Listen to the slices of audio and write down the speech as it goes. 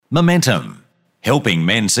Momentum, helping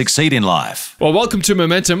men succeed in life. Well, welcome to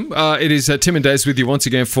Momentum. It is Tim and Des with you once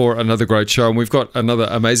again for another great show. And we've got another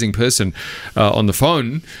amazing person on the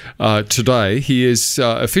phone today. He is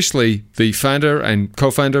officially the founder and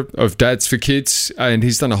co-founder of Dads for Kids, and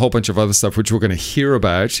he's done a whole bunch of other stuff which we're going to hear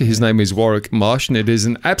about. His name is Warwick Marsh, and it is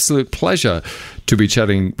an absolute pleasure to be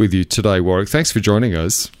chatting with you today, Warwick. Thanks for joining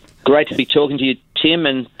us. Great to be talking to you, Tim,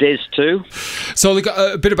 and Des too. So, look,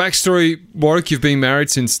 a bit of backstory, Warwick. You've been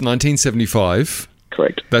married since 1975.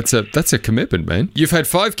 Correct. That's a commitment, man. You've had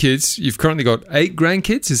 5 kids. You've currently got 8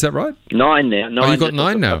 grandkids. Is that right? 9 now. You've got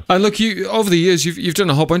 9 now. And look, you over the years you've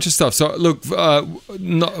done a whole bunch of stuff. So look,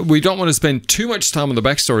 we don't want to spend too much time on the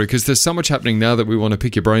backstory because there's so much happening now that we want to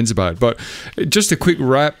pick your brains about. But just a quick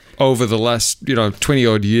wrap over the last 20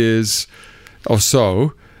 odd years or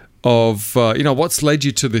so of what's led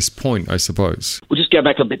you to this point, I suppose. We'll just go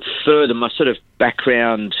back a bit further. My sort of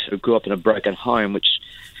background, I grew up in a broken home,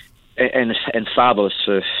 and fatherless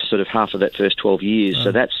for sort of half of that first 12 years.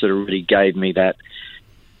 So that sort of really gave me that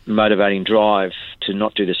motivating drive to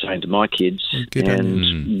not do the same to my kids.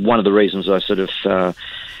 And one of the reasons I sort of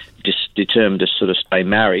just determined to sort of stay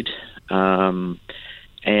married. But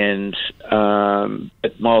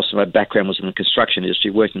my background was in the construction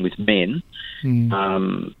industry, working with men.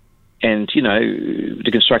 And the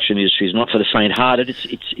construction industry is not for the faint-hearted.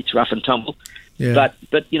 It's rough and tumble. Yeah.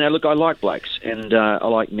 But look, I like blokes, and I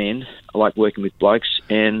like men. I like working with blokes,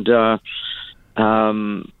 and that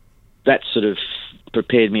sort of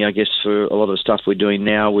prepared me, I guess, for a lot of the stuff we're doing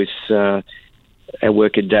now with our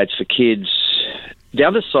work at Dads for Kids. The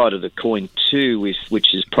other side of the coin too, which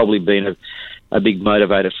has probably been a big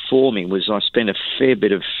motivator for me, was I spent a fair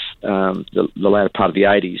bit of the latter part of the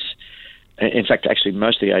 80s. In fact, actually,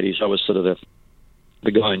 most of the 80s, I was sort of the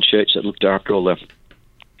guy in church that looked after all the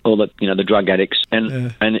the drug addicts,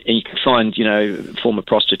 and you could find former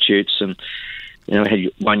prostitutes, and I had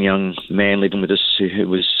one young man living with us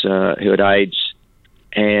who had AIDS,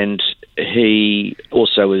 and he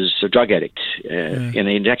also was a drug addict, and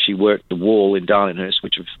he'd actually worked the wall in Darlinghurst,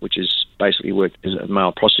 which is basically worked as a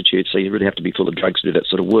male prostitute. So you really have to be full of drugs to do that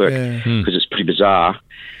sort of work because it's pretty bizarre.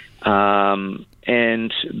 But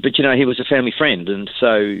he was a family friend, and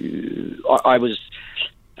so I was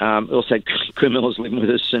also criminals living with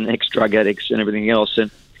us and ex-drug addicts and everything else, and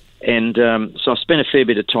so I spent a fair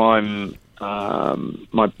bit of time.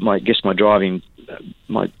 My driving,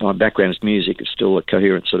 my background is music. It's still a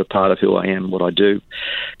coherent sort of part of who I am, what I do.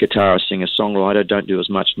 Guitar, singer, songwriter. Don't do as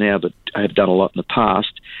much now, but I have done a lot in the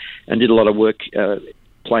past, and did a lot of work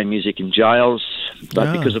playing music in jails.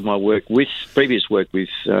 But because of my previous work with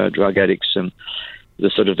drug addicts and the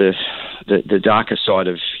sort of the darker side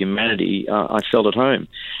of humanity, I felt at home.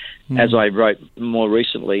 As I wrote more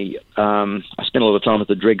recently, I spent a lot of time with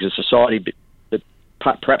the dregs of society, but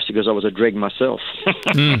perhaps because I was a dreg myself.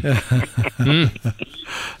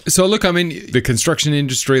 So look, I mean, the construction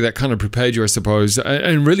industry, that kind of prepared you, I suppose,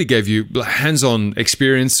 and really gave you hands-on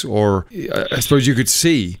experience, or I suppose you could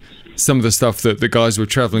see some of the stuff that the guys were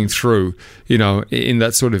traveling through, in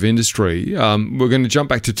that sort of industry. We're going to jump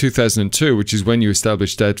back to 2002, which is when you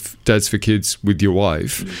established Dads for Kids with your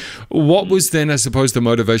wife. What was then, I suppose, the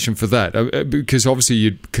motivation for that? Because obviously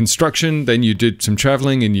you'd construction, then you did some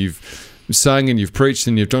traveling, and you've sang and you've preached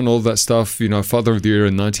and you've done all that stuff, Father of the Year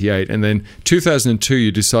in 98. And then 2002,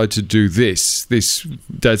 you decide to do this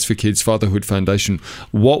Dads for Kids Fatherhood Foundation.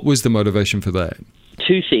 What was the motivation for that?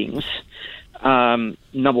 2 things.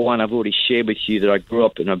 Number one, I've already shared with you that I grew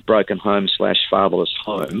up in a broken home / fatherless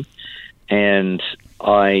home, and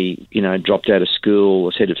I, dropped out of school,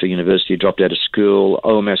 was headed for university, dropped out of school. I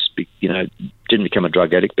almost, didn't become a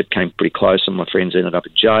drug addict, but came pretty close, and my friends ended up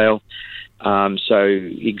in jail. So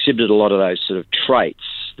exhibited a lot of those sort of traits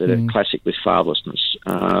that are classic with fatherlessness.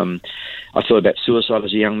 I thought about suicide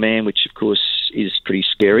as a young man, which of course is pretty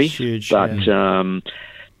scary,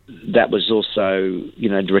 that was also,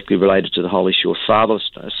 directly related to the whole issue of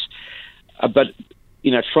fatherlessness. But,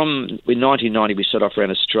 in 1990, we set off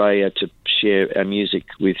around Australia to share our music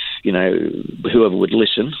with, whoever would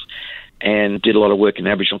listen, and did a lot of work in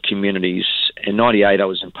Aboriginal communities. In 98, I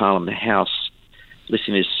was in Parliament House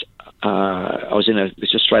listening to this. It was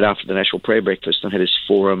just straight after the National Prayer Breakfast, and I had this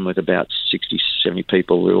forum with about 60, 70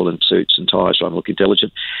 people. We were all in suits and ties, trying to look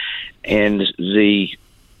intelligent. And a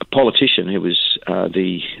politician who was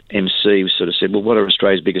the MC sort of said, well, what are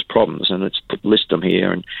Australia's biggest problems? And let's list them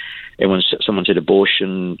here. And someone said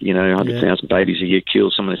abortion, 100,000 babies a year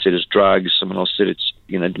killed. Someone said it's drugs. Someone else said it's,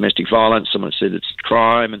 domestic violence. Someone said it's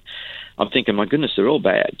crime. And I'm thinking, my goodness, they're all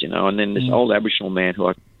bad, And then this old Aboriginal man who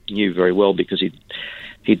I knew very well because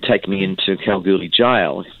he'd taken me into Kalgoorlie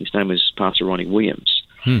jail. His name was Pastor Ronnie Williams.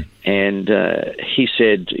 And he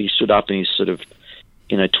said, he stood up in his sort of,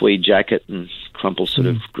 tweed jacket and crumpled sort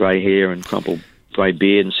of grey hair and crumpled grey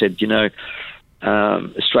beard and said,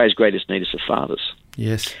 Australia's greatest need is for fathers.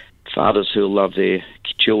 Yes. Fathers who will love their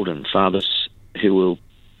children, fathers who will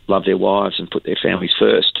love their wives and put their families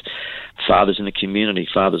first, fathers in the community,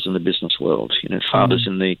 fathers in the business world, fathers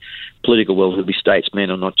in the political world who'll be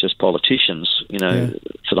statesmen or not just politicians,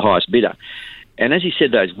 for the highest bidder. And as he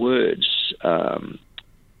said those words,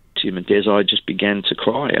 Tim and Des, I just began to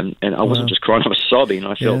cry. And I wasn't just crying, I was sobbing.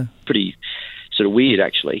 I felt pretty sort of weird,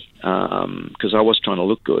 actually, because I was trying to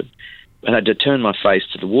look good. And I had to turn my face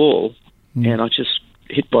to the wall, and I just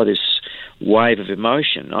hit by this wave of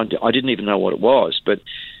emotion. I didn't even know what it was, but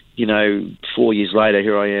 4 years later,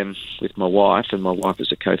 here I am with my wife, and my wife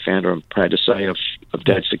is a co-founder, I'm proud to say, of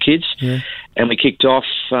Dads for Kids. Yeah. And we kicked off,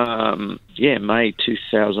 May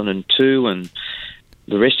 2002, and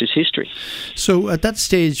the rest is history. So at that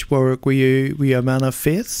stage, Warwick, were you a man of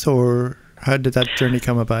faith, or how did that journey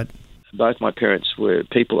come about? Both my parents were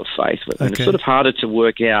people of faith, and it's sort of harder to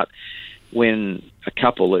work out when a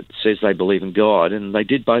couple that says they believe in God, and they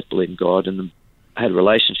did both believe in God and had a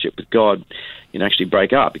relationship with God, actually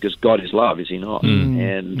break up, because God is love, is he not?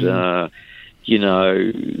 And, that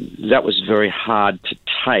was very hard to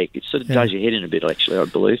take. It sort of does your head in a bit, actually, I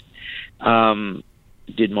believe.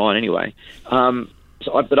 Did mine anyway.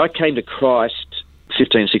 But I came to Christ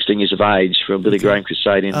 15, 16 years of age for a Billy Graham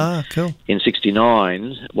crusade in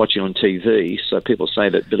 69, watching on TV. So people say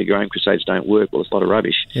that Billy Graham crusades don't work. Well, it's a lot of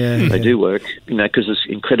rubbish. They do work, because there's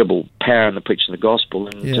incredible power in the preaching of the gospel,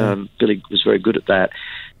 and Billy was very good at that.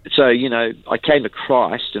 So, I came to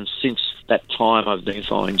Christ, and since that time I've been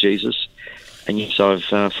following Jesus. And yes, I've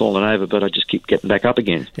fallen over, but I just keep getting back up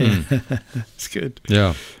again. That's good.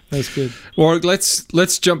 Yeah. That's good. Warwick,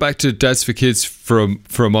 let's jump back to Dads for Kids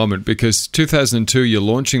for a moment, because 2002 you're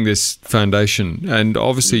launching this foundation, and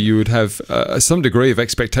obviously you would have some degree of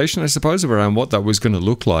expectation, I suppose, around what that was going to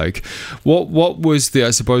look like. What was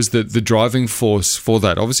the driving force for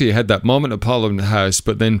that? Obviously you had that moment at Parliament House,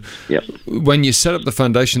 but then when you set up the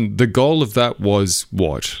foundation, the goal of that was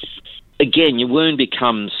what? Again, your wound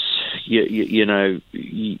becomes your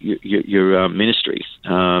ministry,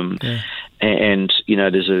 and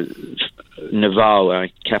there's a Naval, a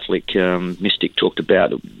Catholic mystic, talked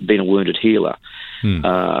about being a wounded healer, and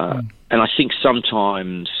I think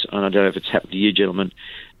sometimes, and I don't know if it's happened to you, gentlemen,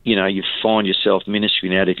 you find yourself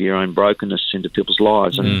ministering out of your own brokenness into people's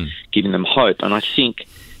lives and giving them hope. And I think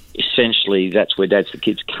essentially that's where Dads for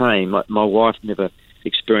Kids came. My wife never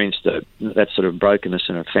experienced that sort of brokenness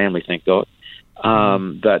in her family, thank God.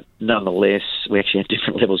 But nonetheless, we actually had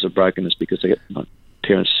different levels of brokenness because her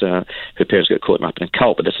parents got caught up in a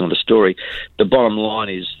cult, but that's another story. The bottom line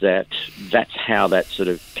is that's how that sort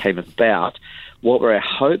of came about. What were our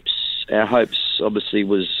hopes? Our hopes obviously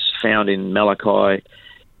was found in Malachi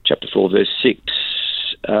chapter 4, verse 6,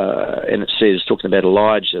 and it says, talking about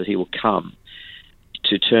Elijah, he will come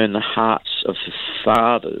to turn the hearts of the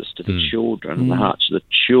fathers to the children, and the hearts of the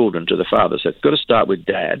children to the fathers. So it's got to start with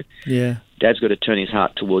Dad. Yeah. Dad's got to turn his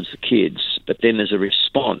heart towards the kids, but then there's a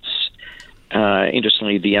response.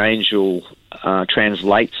 Interestingly, the angel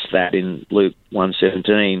translates that in Luke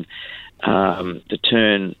 1:17 to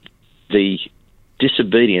turn the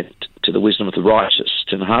disobedient to the wisdom of the righteous,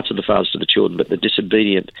 turn the hearts of the fathers to the children, but the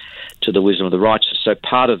disobedient to the wisdom of the righteous. So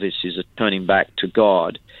part of this is a turning back to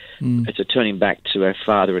God. It's a turning back to our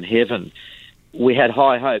Father in heaven. We had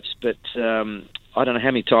high hopes, but I don't know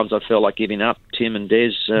how many times I felt like giving up, Tim and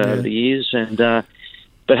Des, over the years. But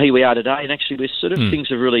here we are today, and actually we're sort of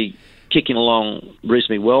things are really kicking along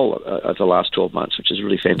reasonably well over the last 12 months, which is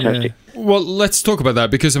really fantastic. Yeah. Well, let's talk about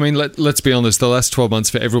that, because, let's be honest, the last 12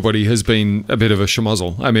 months for everybody has been a bit of a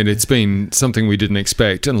schmozzle. It's been something we didn't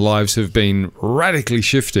expect, and lives have been radically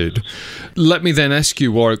shifted. Let me then ask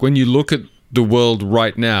you, Warwick, when you look at the world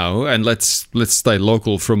right now, and let's stay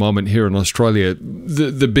local for a moment here in Australia,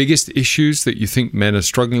 the biggest issues that you think men are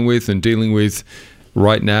struggling with and dealing with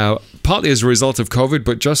right now, partly as a result of COVID,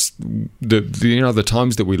 but just the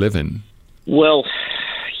times that we live in? Well,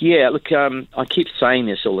 yeah, look, I keep saying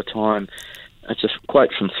this all the time. It's a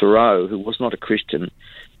quote from Thoreau, who was not a Christian,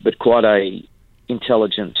 but quite a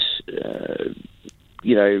intelligent,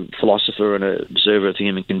 philosopher and an observer of the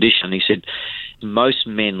human condition. He said, most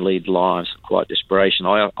men lead lives of quiet desperation.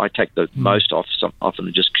 I take the most off,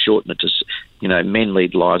 often just shorten it to, men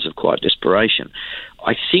lead lives of quiet desperation.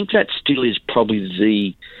 I think that still is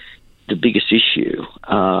probably the biggest issue.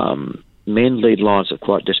 Men lead lives of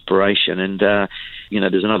quiet desperation, and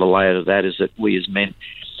there's another layer to that, is that we as men,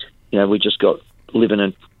 we just got live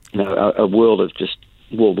in a world of just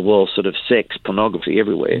wall-to-wall sort of sex, pornography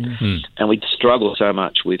everywhere. And we struggle so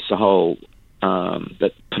much with the whole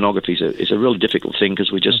that pornography is a really difficult thing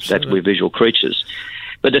because we're visual creatures.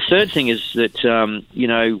 But the third thing is that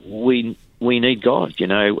we need God,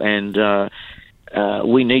 and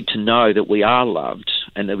we need to know that we are loved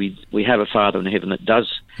and that we have a Father in heaven that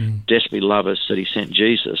does desperately love us, that He sent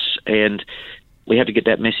Jesus, and we have to get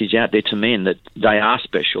that message out there to men that they are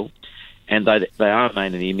special and they are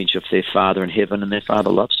made in the image of their Father in heaven, and their Father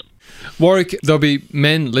loves them. Warwick, there'll be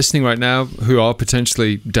men listening right now who are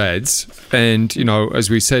potentially dads. And, as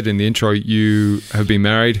we said in the intro, you have been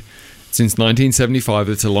married since 1975.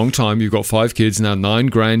 It's a long time. You've got 5 kids now, 9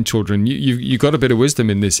 grandchildren. You've got a bit of wisdom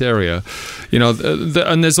in this area.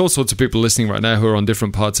 And there's all sorts of people listening right now who are on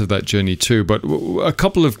different parts of that journey too. But a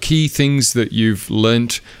couple of key things that you've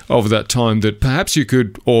learnt over that time that perhaps you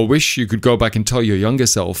could, or wish you could go back and tell your younger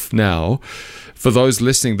self now, for those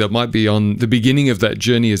listening that might be on the beginning of that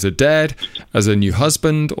journey as a dad, as a new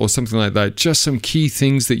husband, or something like that, just some key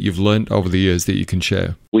things that you've learnt over the years that you can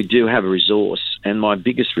share. We do have a resource, and my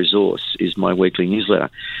biggest resource is my weekly newsletter,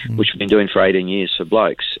 which we've been doing for 18 years for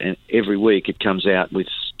blokes. And every week it comes out with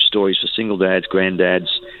stories for single dads, granddads,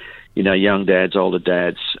 young dads, older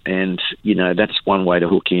dads. And, that's one way to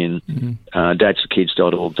hook in,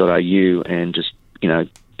 dadsforkids.org.au, and just,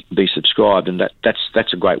 be subscribed, and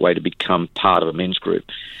that's a great way to become part of a men's group,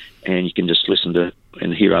 and you can just listen to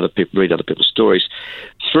and hear other people, read other people's stories.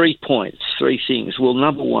 3 points, 3 things. Well,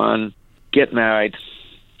 number 1, get married,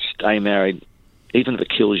 stay married, even if it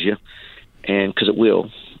kills you, and because it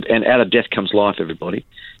will. And out of death comes life, everybody.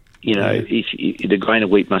 If the grain of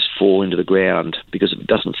wheat must fall into the ground, because if it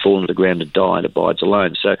doesn't fall into the ground and die, it abides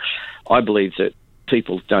alone. So I believe that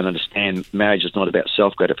people don't understand marriage is not about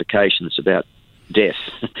self-gratification, it's about death.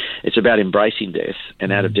 It's about embracing death,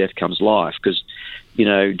 and out of death comes life, because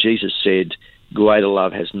Jesus said greater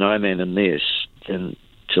love has no man than this, than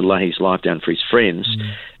to lay his life down for his friends.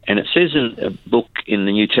 And it says in a book in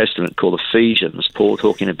the New Testament called Ephesians, Paul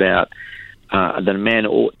talking about that a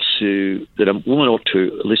woman ought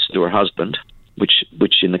to listen to her husband, which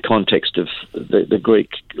in the context of the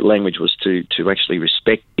Greek language was to actually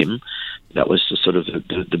respect him. That was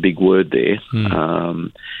the big word there.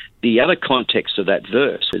 The other context of that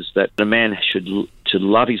verse is that the man should to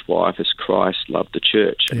love his wife as Christ loved the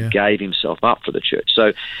church and gave himself up for the church.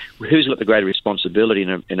 So who's got the greater responsibility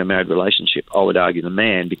in a married relationship? I would argue the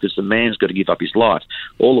man, because the man's got to give up his life.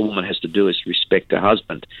 All a woman has to do is respect her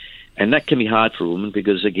husband. And that can be hard for a woman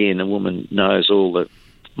because, again, a woman knows all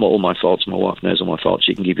my faults. My wife knows all my faults.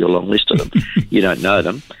 She can give you a long list of them. You don't know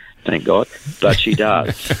them, thank God, but she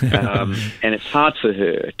does. And it's hard for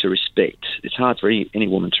her to respect. It's hard for any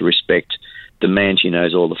woman to respect the man she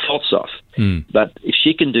knows all the faults of. But if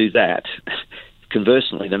she can do that,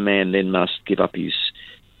 conversely, the man then must give up his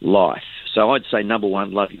life. So I'd say, number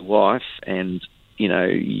 1, love your wife, and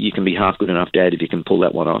you can be half good enough dad if you can pull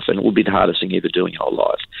that one off, and it will be the hardest thing you ever do in your whole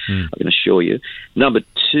life, I can assure you. Number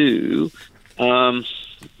 2,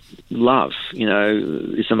 love,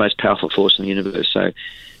 is the most powerful force in the universe. So,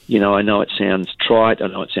 I know it sounds trite, I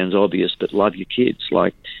know it sounds obvious, but love your kids.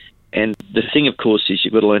 And the thing, of course, is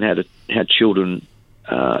you've got to learn how children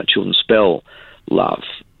spell love.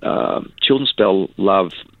 Children spell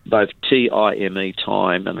love both T-I-M-E,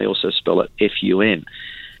 time, and they also spell it F-U-N.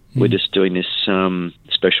 We're just doing this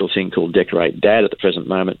special thing called Decorate Dad at the present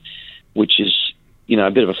moment, which is,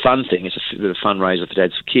 a bit of a fun thing. It's a bit of a fundraiser for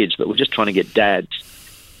dads for kids, but we're just trying to get dads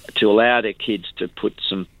to allow their kids to put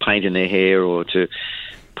some paint in their hair, or to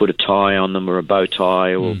put a tie on them, or a bow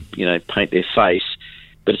tie, or, paint their face.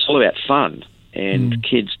 But it's all about fun, and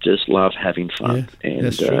kids just love having fun, and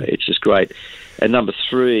it's just great. And number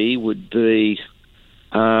 3 would be,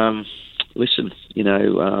 listen,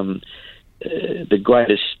 the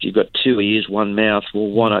greatest, you've got 2 ears, 1 mouth. Well,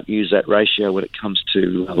 why not use that ratio when it comes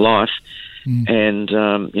to life? And,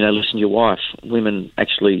 listen to your wife. Women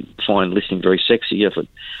actually find listening very sexy.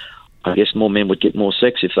 I guess more men would get more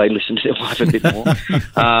sex if they listened to their wife a bit more.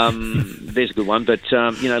 There's a good one. But,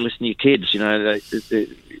 listen to your kids. The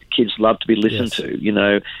kids love to be listened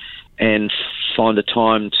to, and find the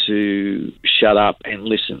time to shut up and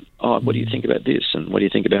listen. Oh, what do you think about this? And what do you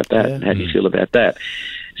think about that? And how do you feel about that?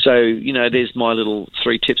 So, there's my little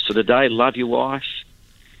 3 tips for the day. Love your wife,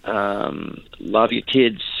 love your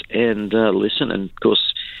kids, and listen. And, of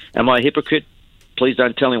course, am I a hypocrite? Please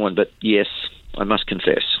don't tell anyone, but yes, I must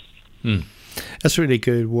confess. That's really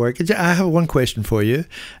good work. I have one question for you.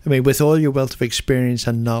 I mean, with all your wealth of experience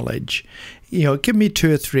and knowledge, give me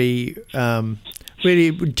 2 or 3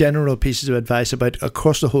 really general pieces of advice about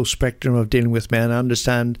across the whole spectrum of dealing with men. I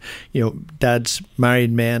understand, dads,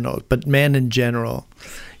 married men, but men in general,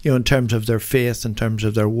 in terms of their faith, in terms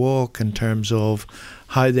of their walk, in terms of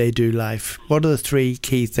how they do life. What are the 3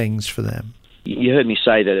 key things for them? You heard me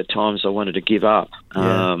say that at times I wanted to give up.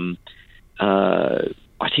 Yeah.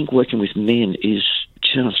 I think working with men is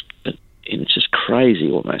it's just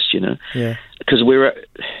crazy almost, Yeah. Because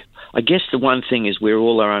I guess the one thing is we're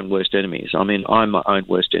all our own worst enemies. I mean, I'm my own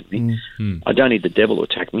worst enemy. I don't need the devil to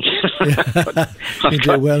attack me. You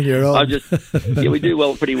do well on your own. We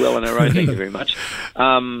do pretty well on our own. Thank you very much.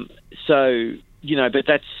 But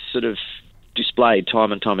that's sort of displayed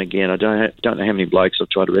time and time again. I don't know how many blokes I've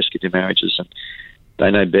tried to rescue their marriages, and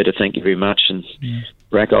they know better. Thank you very much, and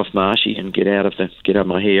rack off Marshy and get out of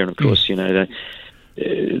my hair. And of course, they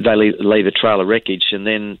leave a trail of wreckage, and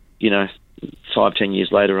then 5-10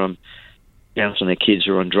 years later, I'm bouncing their kids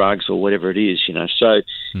or on drugs or whatever it is. So,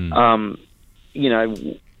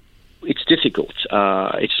 it's difficult.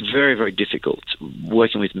 It's very, very difficult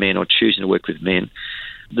working with men or choosing to work with men.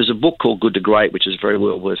 There's a book called Good to Great, which is very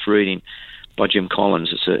well worth reading, by Jim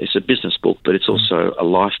Collins. It's a business book, but it's also a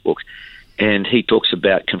life book, and he talks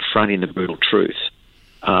about confronting the brutal truth.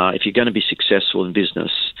 If you're going to be successful in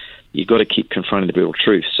business, you've got to keep confronting the brutal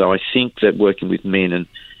truth. So I think that working with men and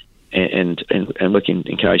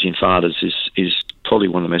encouraging fathers is probably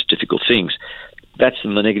one of the most difficult things. That's the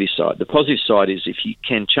negative side. The positive side is if you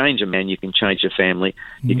can change a man, you can change a family,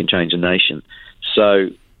 you can change a nation. So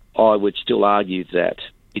I would still argue that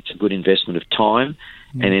it's a good investment of time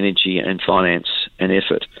and energy and finance and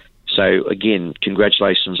effort. So again,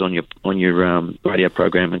 congratulations on your radio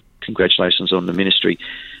program, and congratulations on the ministry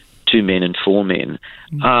to men and for men,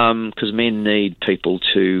 because men need people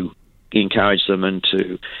to encourage them and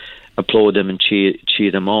to applaud them and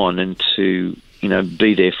cheer them on, and to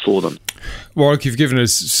be there for them. Warwick, you've given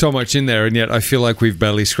us so much in there, and yet I feel like we've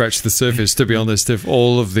barely scratched the surface, to be honest, of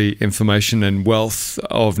all of the information and wealth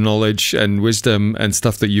of knowledge and wisdom and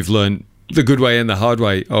stuff that you've learned the good way and the hard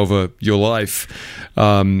way over your life.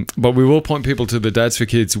 But we will point people to the Dads for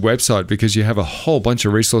Kids website, because you have a whole bunch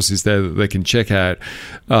of resources there that they can check out.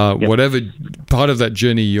 Whatever part of that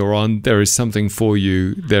journey you're on, there is something for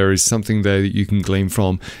you. There is something there that you can glean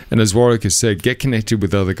from. And as Warwick has said, get connected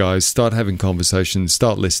with other guys, start having conversations,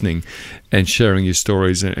 start listening and sharing your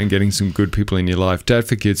stories and getting some good people in your life.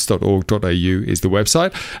 dadforkids.org.au is the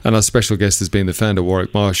website. And our special guest has been the founder,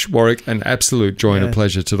 Warwick Marsh. Warwick, an absolute joy and a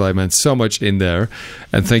pleasure today, man. So much in there.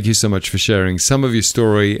 And thank you so much for sharing some of your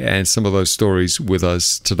story and some of those stories with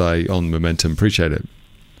us today on Momentum. Appreciate it.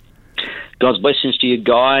 God's blessings to you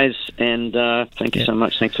guys, and thank you so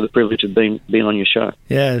much. Thanks for the privilege of being on your show.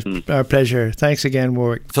 Yeah, it's our pleasure. Thanks again,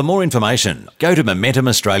 Warwick. For more information, go to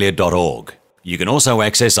momentumaustralia.org. You can also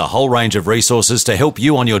access a whole range of resources to help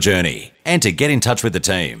you on your journey, and to get in touch with the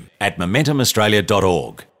team at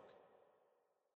momentumaustralia.org.